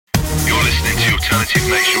Alternative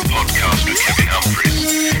Nation podcast with Kevin Humphries,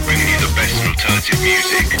 bringing you the best in alternative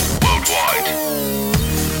music worldwide.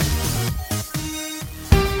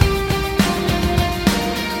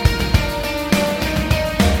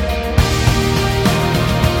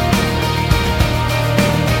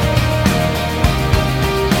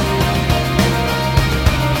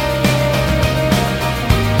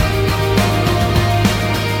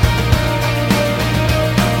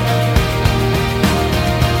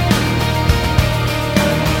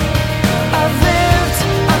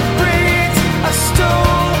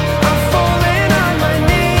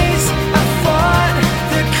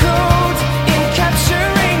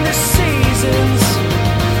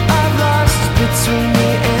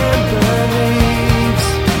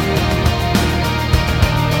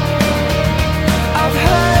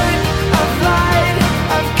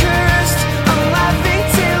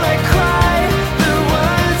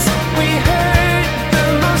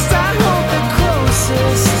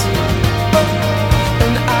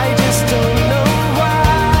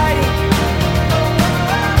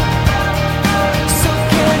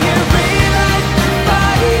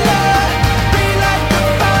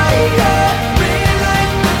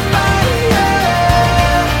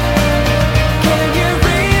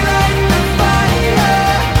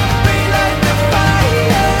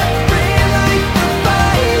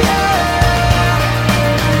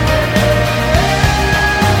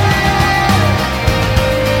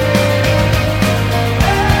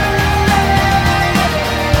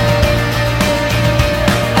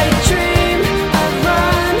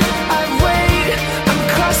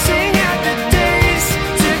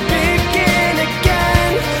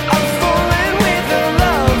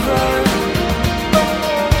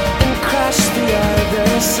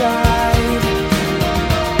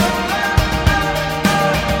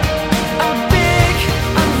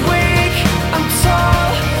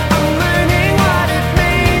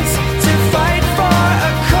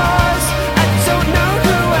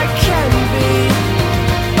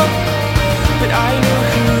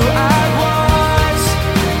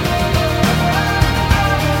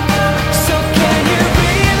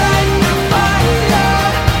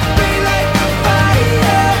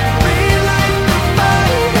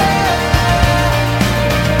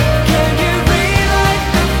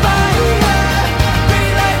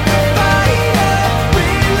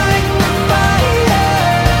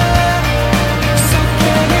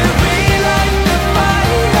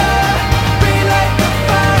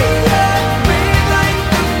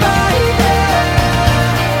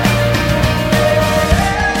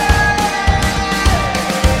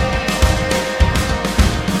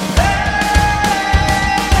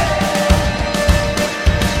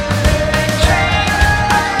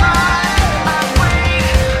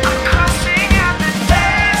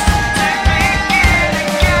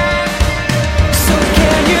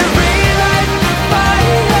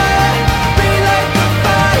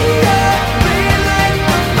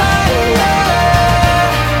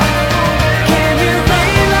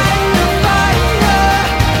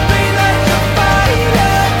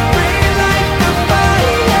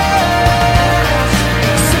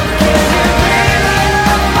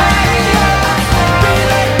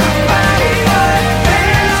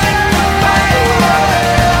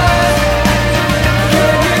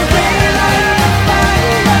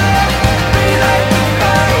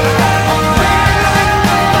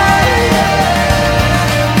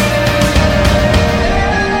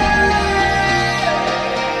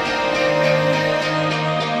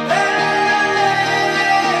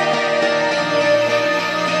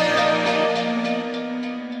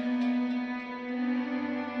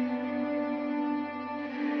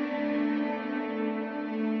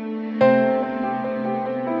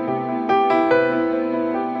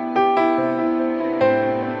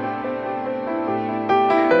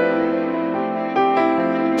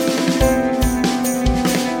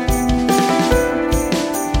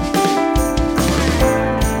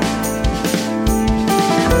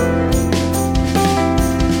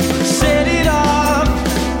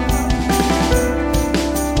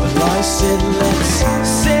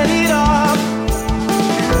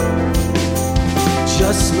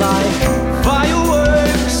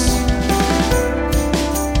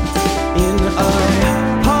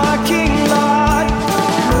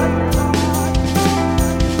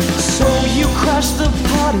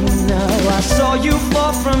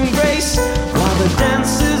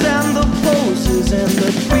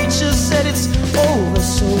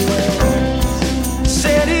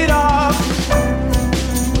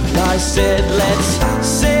 Said, let's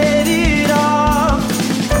set it off.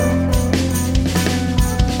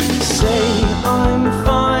 Say I'm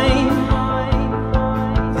fine.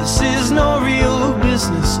 This is no real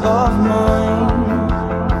of mine,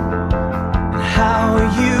 and how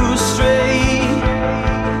you stray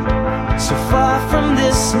so far from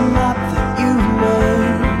this map that you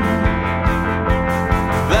made,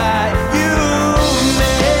 that you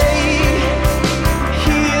may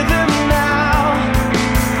hear them now.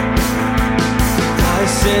 I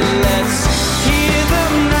said let's hear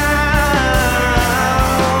them now.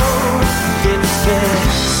 It's the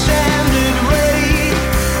standard rate,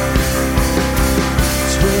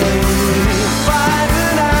 25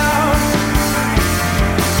 an hour.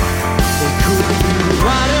 They could be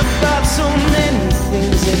right about so many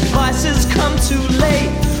things. Advices come too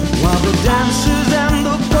late, while the dancers and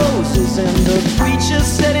the posers and the preachers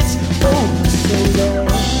said it's over. So long,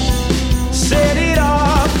 set it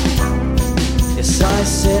off. Yes, I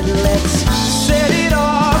said let's set it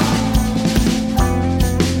off.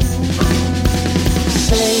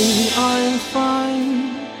 Say I'm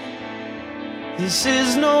fine, this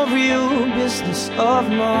is no real business of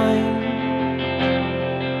mine.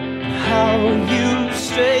 How you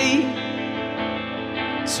stray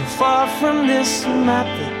so far from this map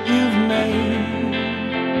that you've made,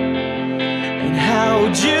 and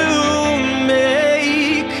how'd you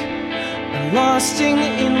make a lasting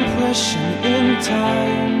impression in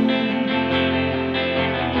time,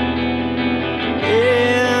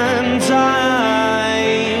 in time.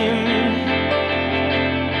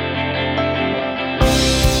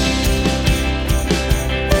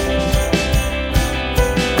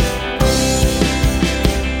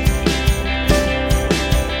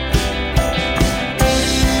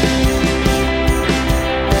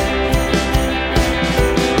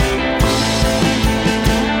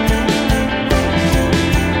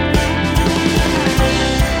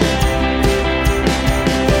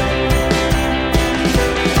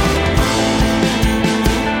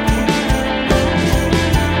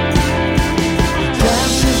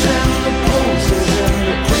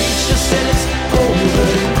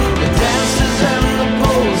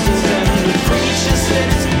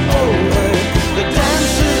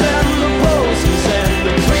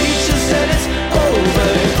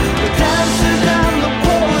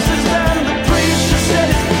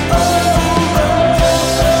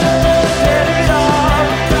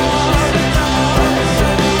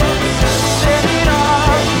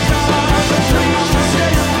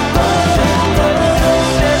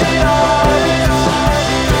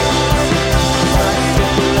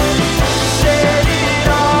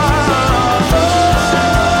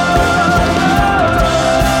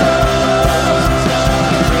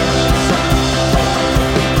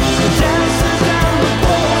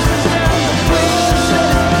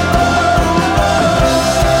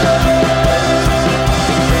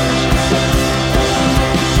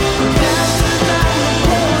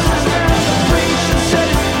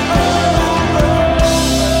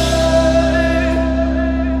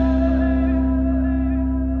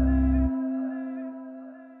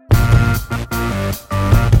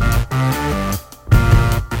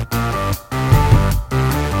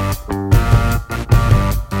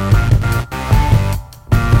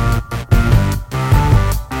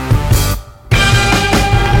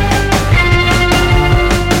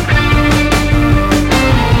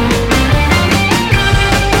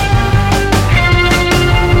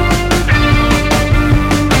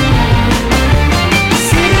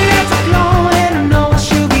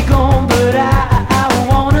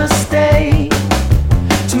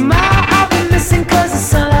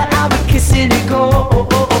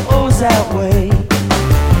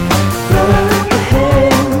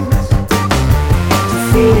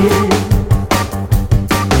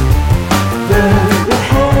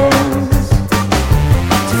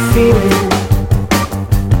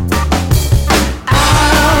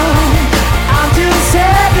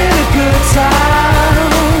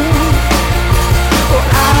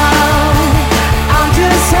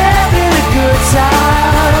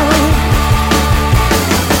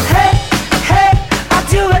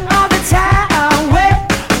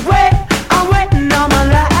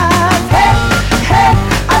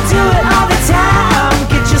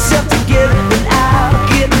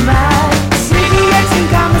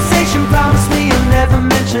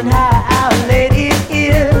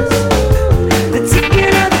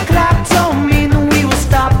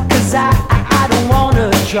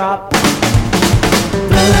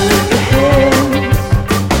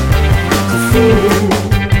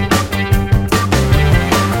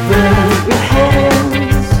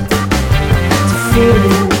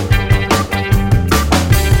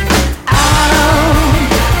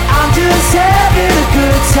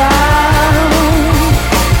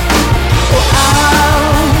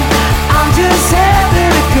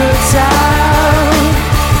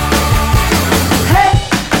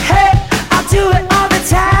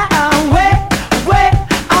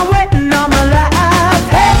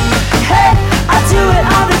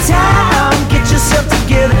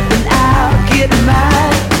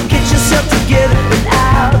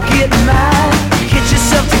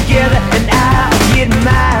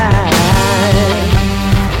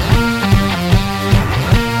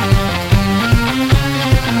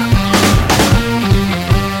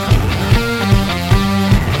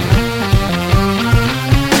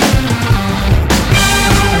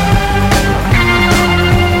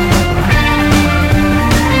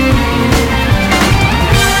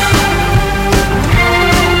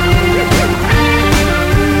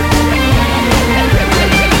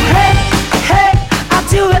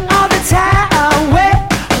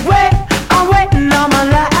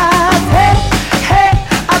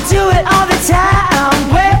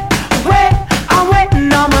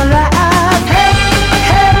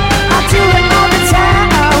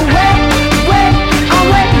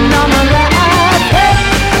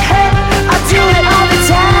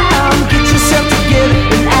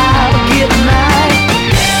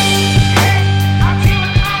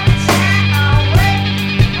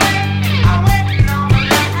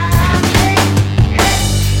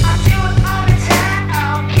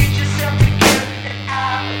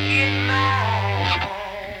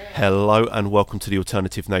 Hello and welcome to the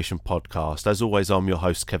Alternative Nation podcast. As always, I'm your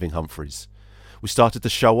host, Kevin Humphreys. We started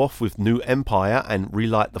the show off with New Empire and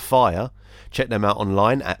Relight the Fire. Check them out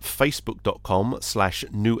online at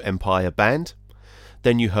facebook.com/New Empire Band.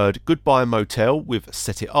 Then you heard Goodbye Motel with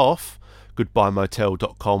Set It Off,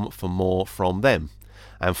 goodbyemotel.com for more from them.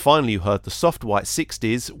 And finally you heard the Soft White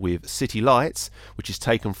 60s with City Lights, which is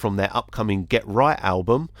taken from their upcoming Get Right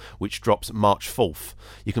album, which drops March 4th.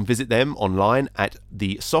 You can visit them online at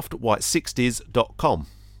thesoftwhite60s.com.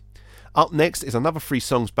 Up next is another 3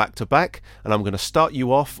 songs back to back, and I'm going to start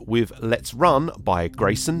you off with Let's Run by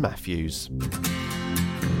Grayson Matthews.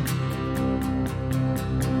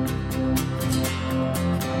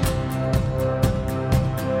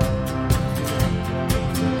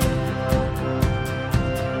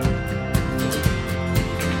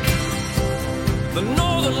 The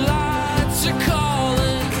northern lights are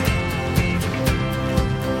calling.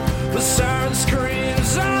 The siren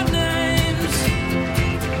screams our names.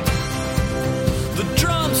 The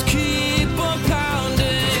drums keep on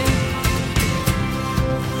pounding.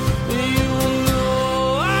 You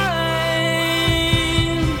know our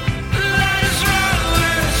aim. Let us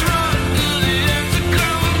run till the ends are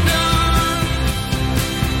come done.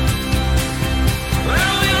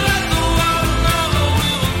 And we let the world know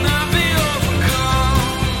we will not be overcome.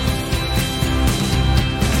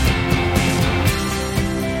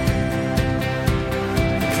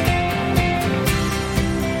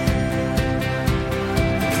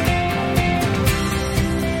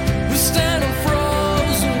 We stand on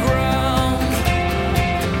frozen ground.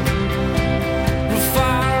 With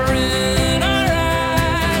fire in our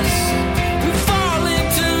eyes. We fall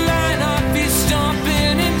into line, our feet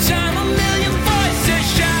stomping in time. A million voices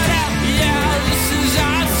shout out, yeah, this is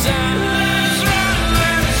our sign. Let us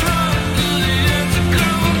run till the ends are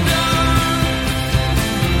come done.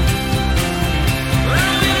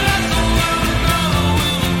 And we let the world know we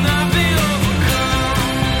will not be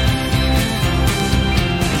overcome.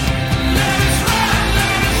 Let us run,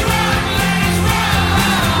 let us run, let us run.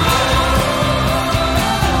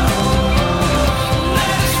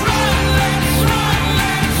 Let us run, let us run,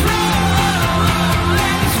 let us run.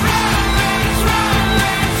 Let us run, let us run,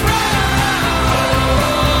 let us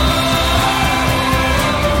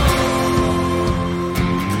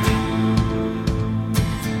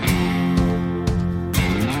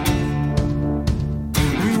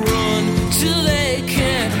We run till they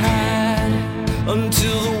can't hide,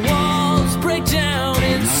 until the walls break down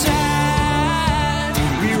inside.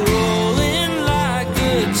 We roll in like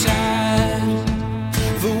the tide.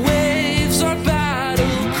 The waves are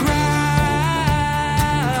battle cry.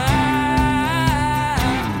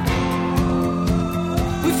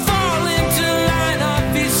 We fall into line, our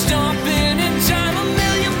feet stomping in time. A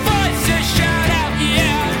million voices shout out,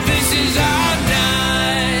 yeah, this is our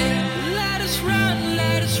night. Let us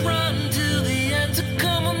run till the ends are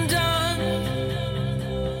come undone.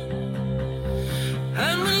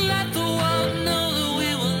 And we let the world know that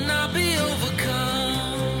we will not be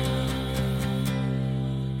overcome.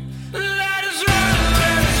 Let us run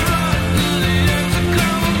till the ends are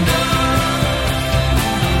come undone.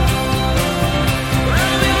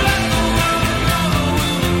 And we let the world know that we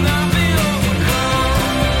will not be overcome.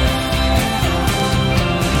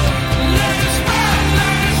 Let us run,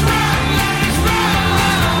 let us run, let us run.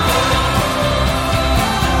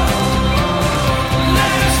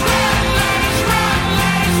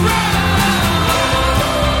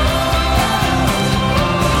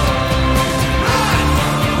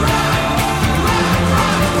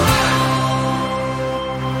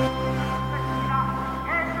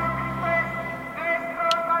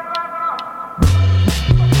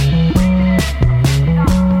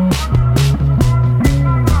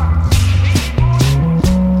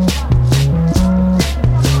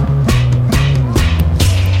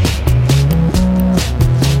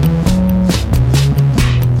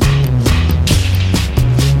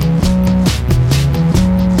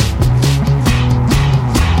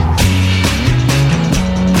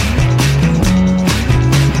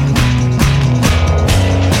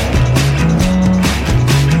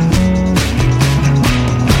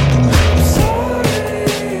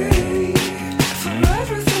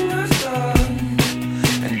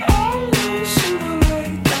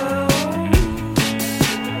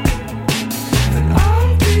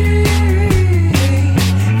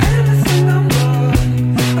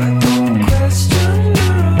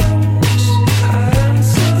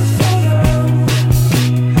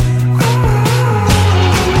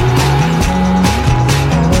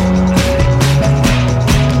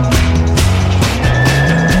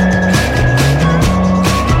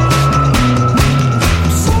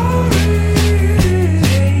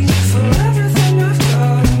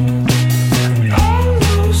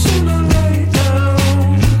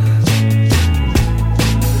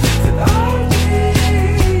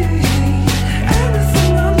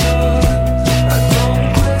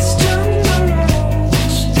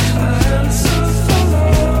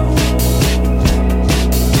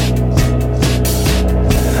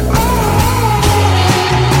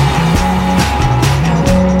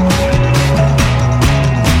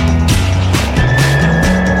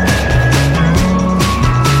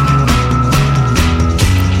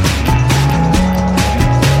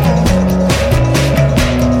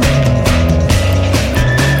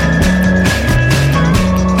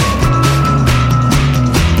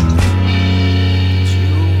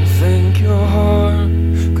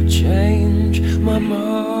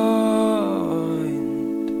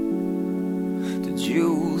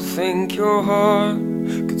 your heart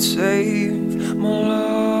could save my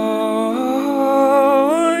life.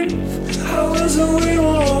 How is it we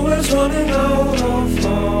were always running out of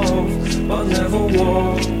love, but never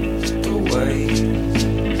walked away?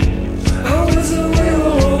 How is it we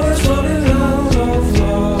were always running out of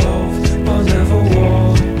love, but never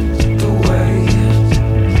walked away?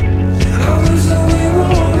 How is it we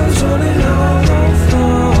were always running out of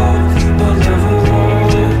love, but never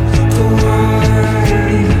walked away?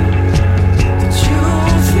 Did you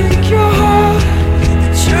think your heart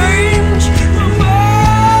could change my mind?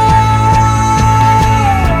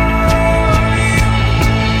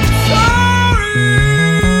 Sorry.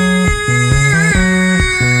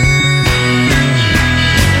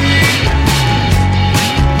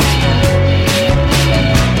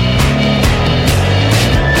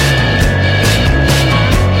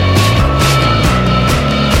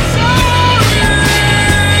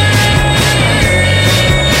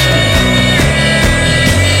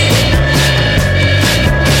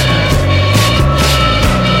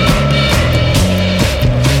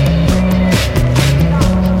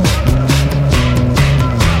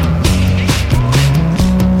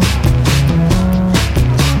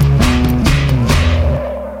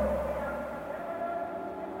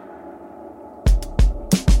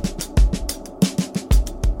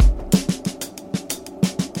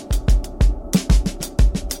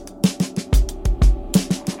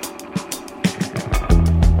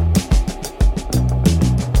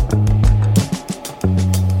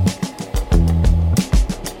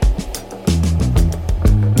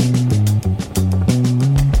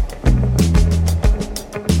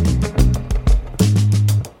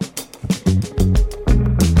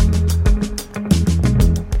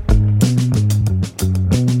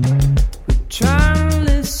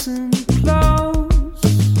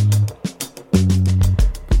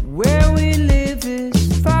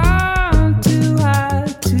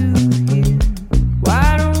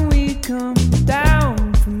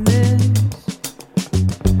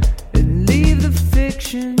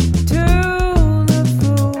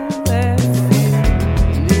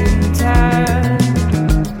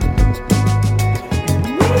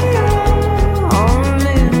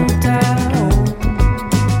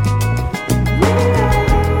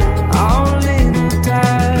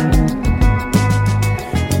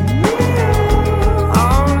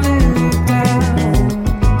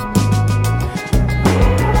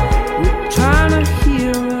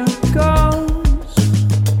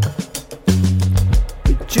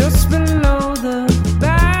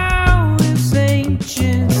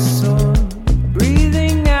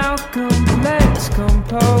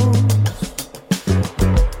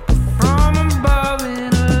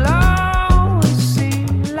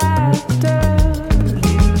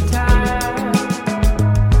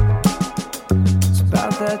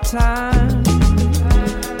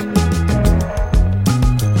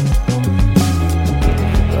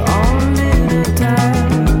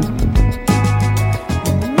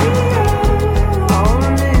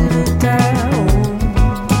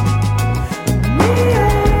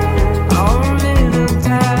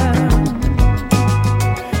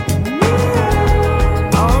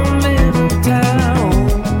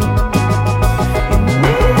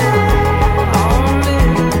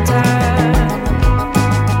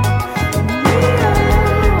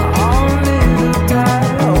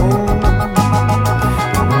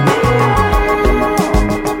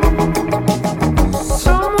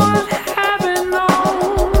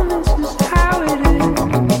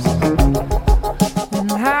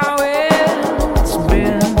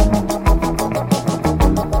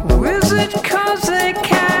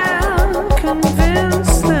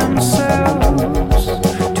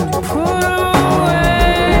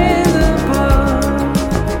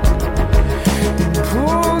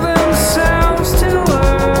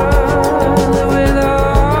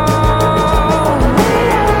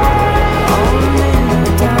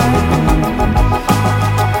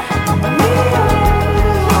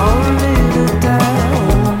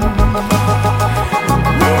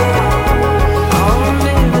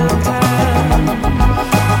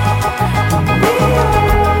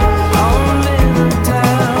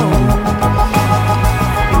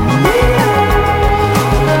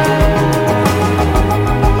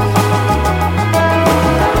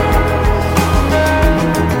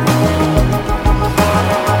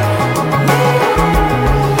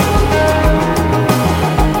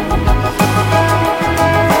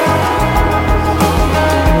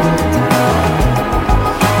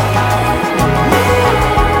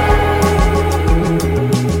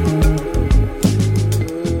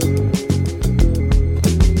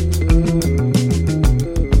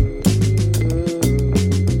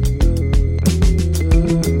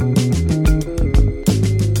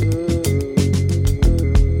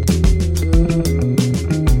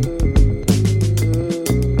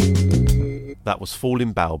 that was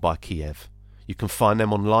Falling Bow by Kiev. You can find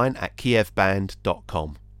them online at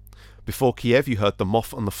kievband.com. Before Kiev, you heard The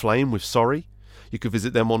Moth and the Flame with Sorry. You can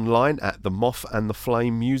visit them online at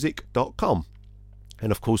themothandtheflamemusic.com.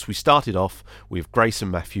 And of course, we started off with Grayson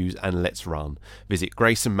Matthews and Let's Run. Visit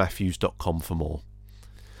graysonmatthews.com for more.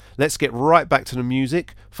 Let's get right back to the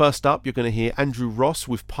music. First up, you're going to hear Andrew Ross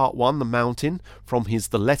with Part 1, The Mountain, from his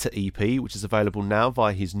The Letter EP, which is available now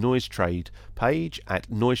via his Noise Trade page at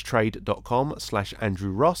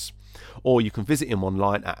noisetrade.com/Andrew Ross, or you can visit him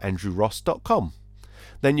online at andrewross.com.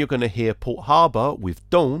 Then you're going to hear Port Harbour with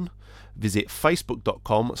Dawn. Visit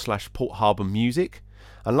facebook.com/Port Harbour Music.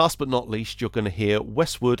 And last but not least, you're going to hear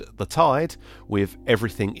Westwood The Tide with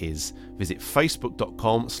Everything Is. Visit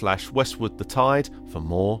facebook.com/Westwood The Tide for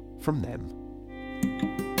more from them.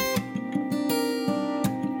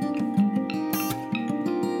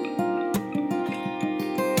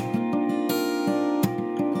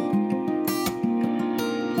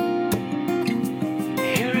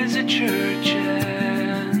 Here is a church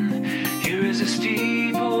and here is a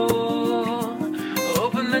steeple.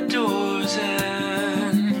 Open the doors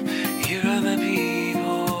and here are the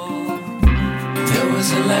people. There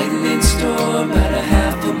was a lightning storm about a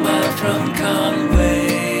half a mile from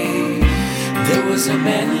Conway. There was a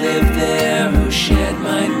man lived there who shared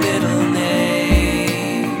my middle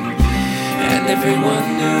name. And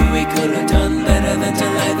everyone knew he could have done better than to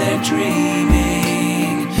lie there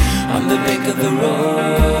dreaming on the bank of the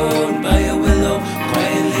road by a willow,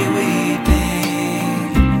 quietly weeping.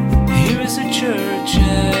 Here is a church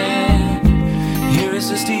and here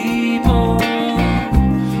is a steeple.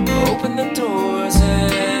 Open the doors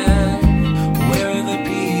and where are the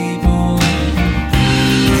people?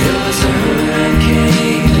 There was a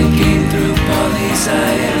hurricane that came through Polly's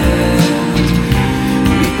Island.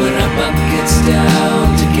 We put our buckets down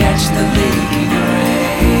to catch the leaking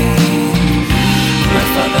rain. My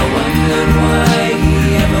father wondered why he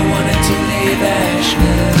ever wanted to leave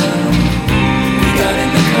Asheville. We got in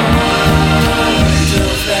the car and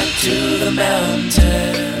drove back to the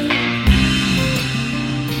mountain.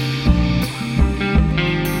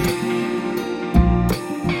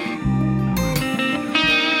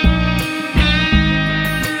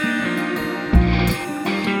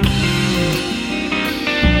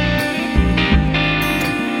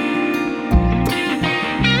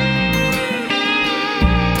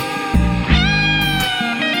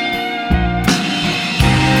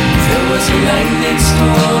 Lightning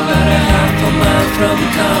storm about a half a mile from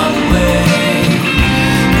Conway.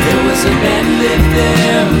 There was a man lived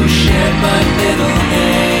there who shared my middle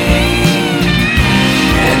name.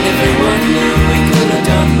 And everyone knew we could have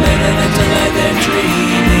done better than to lie there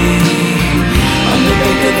dreaming on the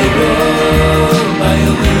bank of the road by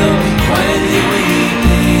a willow, quietly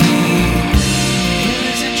weeping. Here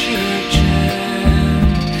is a church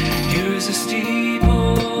and here is a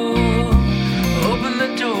steeple. Open the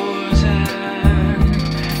doors and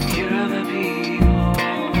here are the people.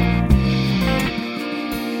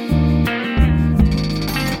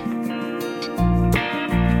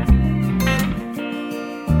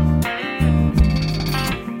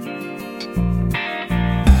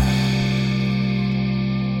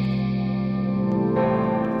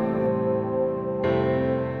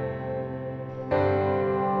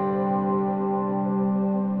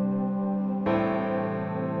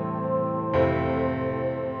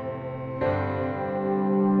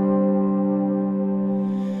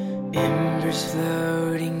 Embers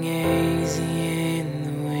floating hazy in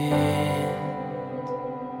the wind.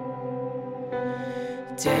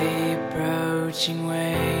 Day approaching,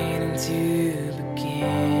 waiting to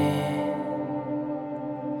begin.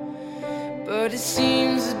 But it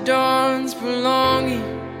seems the dawn's prolonging,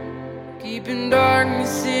 keeping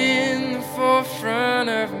darkness in the forefront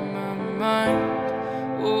of my mind.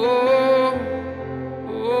 Oh,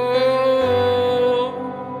 oh.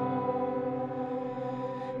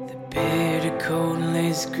 The bitter cold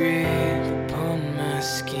lays grip upon my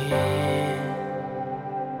skin.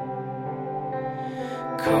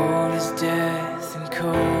 Cold as death and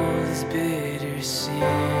cold as bitter sin.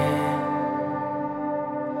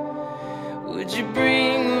 Would you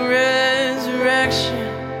bring a resurrection?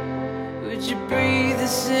 Would you breathe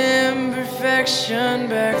this imperfection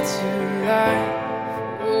back to life?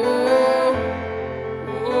 Oh,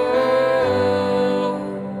 oh,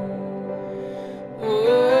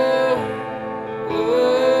 oh,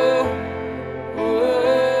 oh, oh.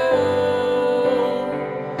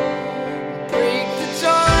 Break the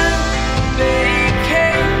dawn, make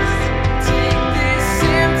haste, take this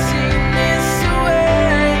emptiness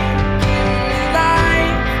away. Give me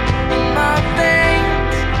life in my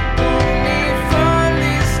veins, hold me from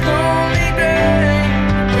this lonely grave.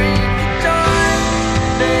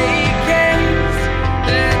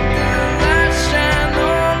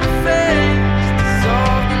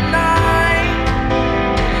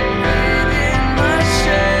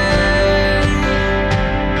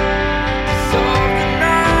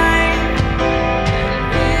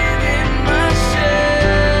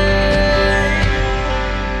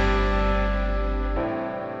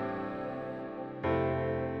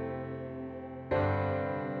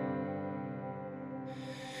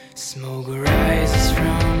 Smoke rises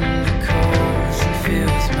from the coals and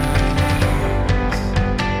fills my lungs.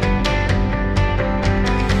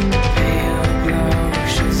 The pale glow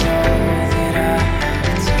shows all that I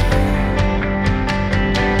have done.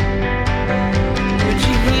 Would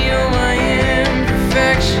you heal my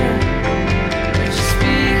imperfection? Would you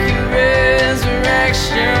speak your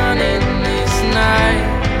resurrection in this night?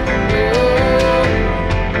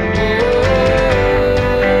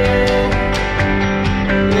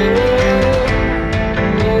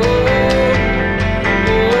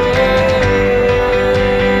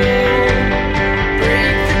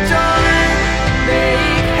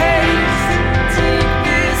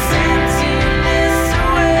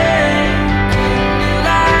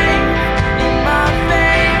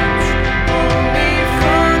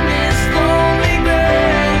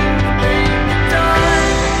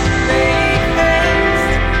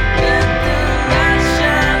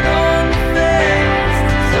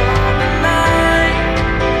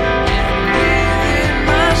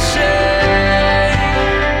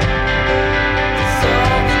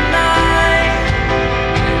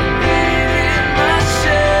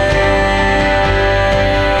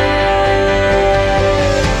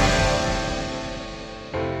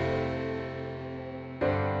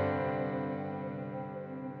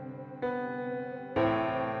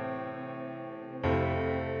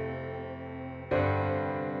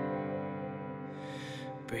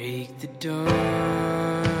 Break the dawn.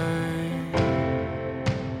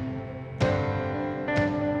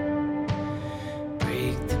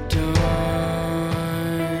 Break the dawn.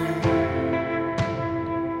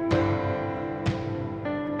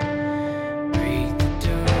 Break the dawn. Break the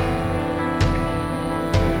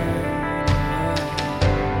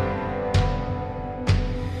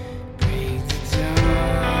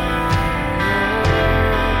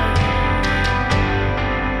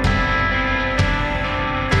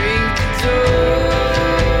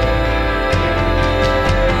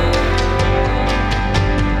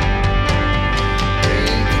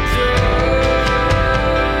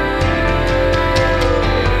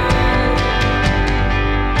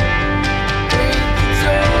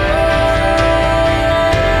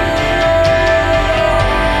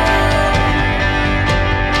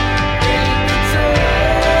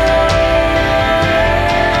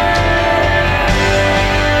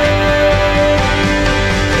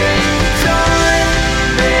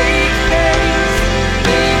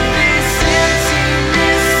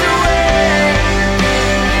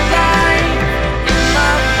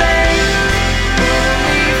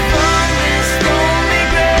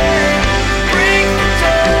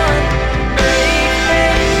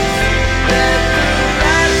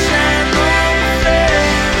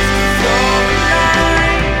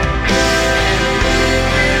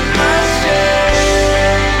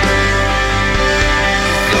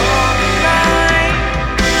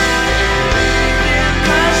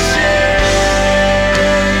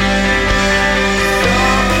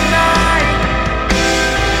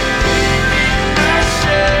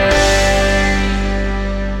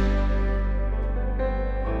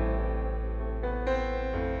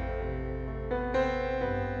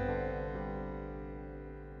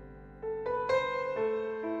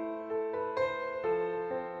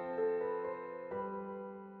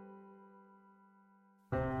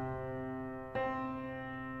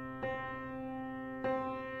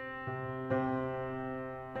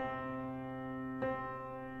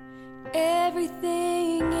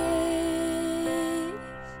Everything is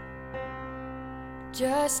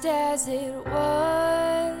just as it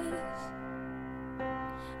was.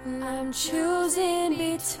 I'm choosing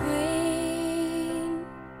between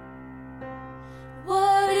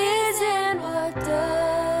what is and what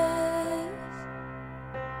does,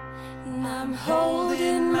 and I'm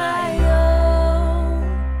holding my own,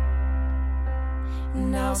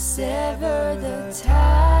 and I'll sever the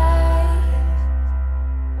ties.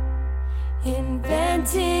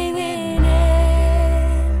 Inventing an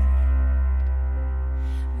end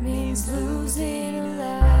means losing a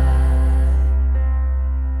life.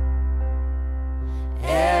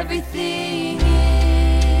 Everything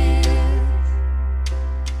is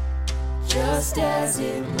just as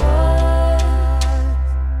it was.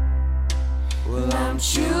 Well, I'm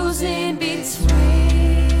choosing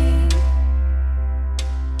between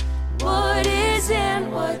what is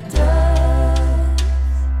and what does,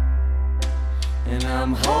 and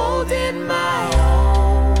I'm holding my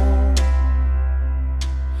own,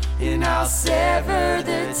 and I'll sever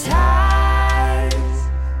the ties.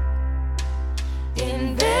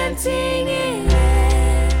 Inventing an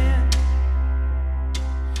end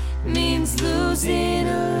means losing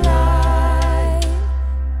a life.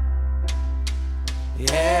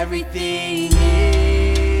 everything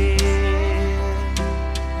is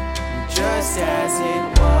just as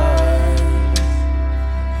it was.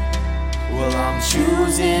 Well, I'm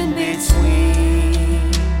choosing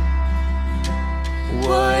between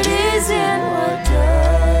what is and what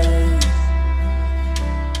does,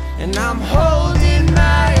 and I'm holding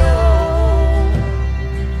my own,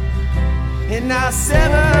 and I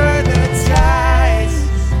sever the ties,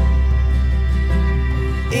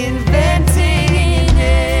 inventing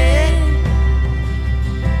it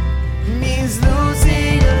means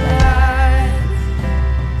losing a life.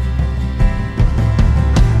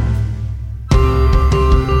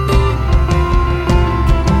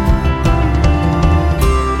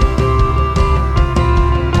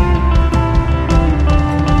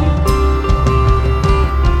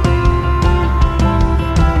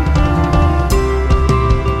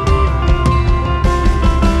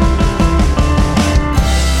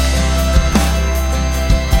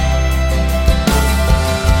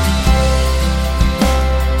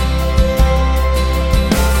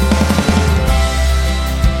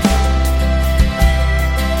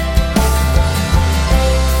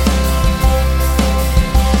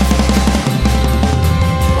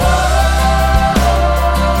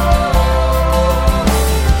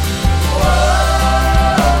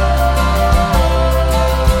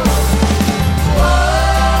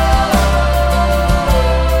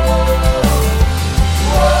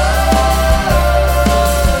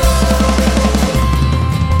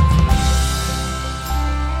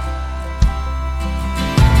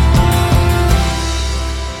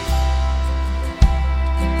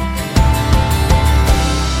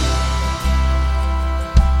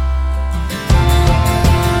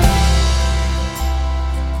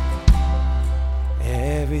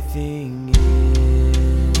 Everything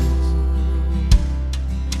is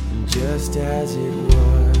just as it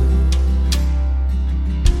was,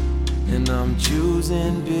 and I'm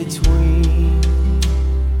choosing between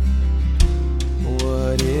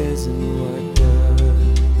what is and what does,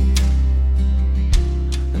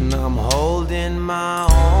 and I'm holding my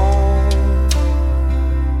own,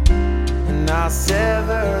 and I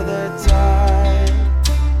sever the tie.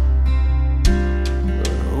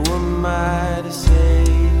 Who am I to say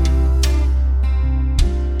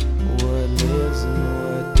what lives and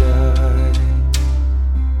what dies?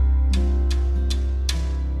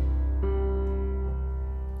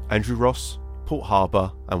 Andrew Ross, Port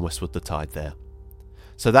Harbour and Westward the Tide there.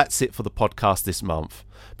 So that's it for the podcast this month.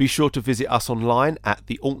 Be sure to visit us online at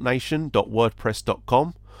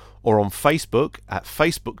thealtnation.wordpress.com or on Facebook at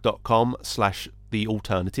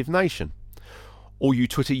facebook.com/thealternativenation. All you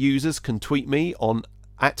Twitter users can tweet me on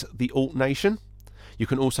 @thealtnation. You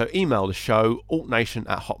can also email the show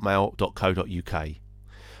altnation@hotmail.co.uk.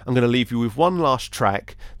 I'm going to leave you with one last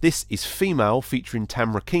track. This is Female featuring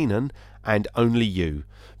Tamra Keenan and Only You.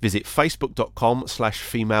 Visit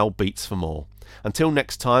facebook.com/femalebeats for more. Until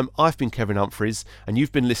next time, I've been Kevin Humphreys and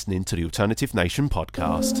you've been listening to the Alternative Nation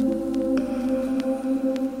podcast.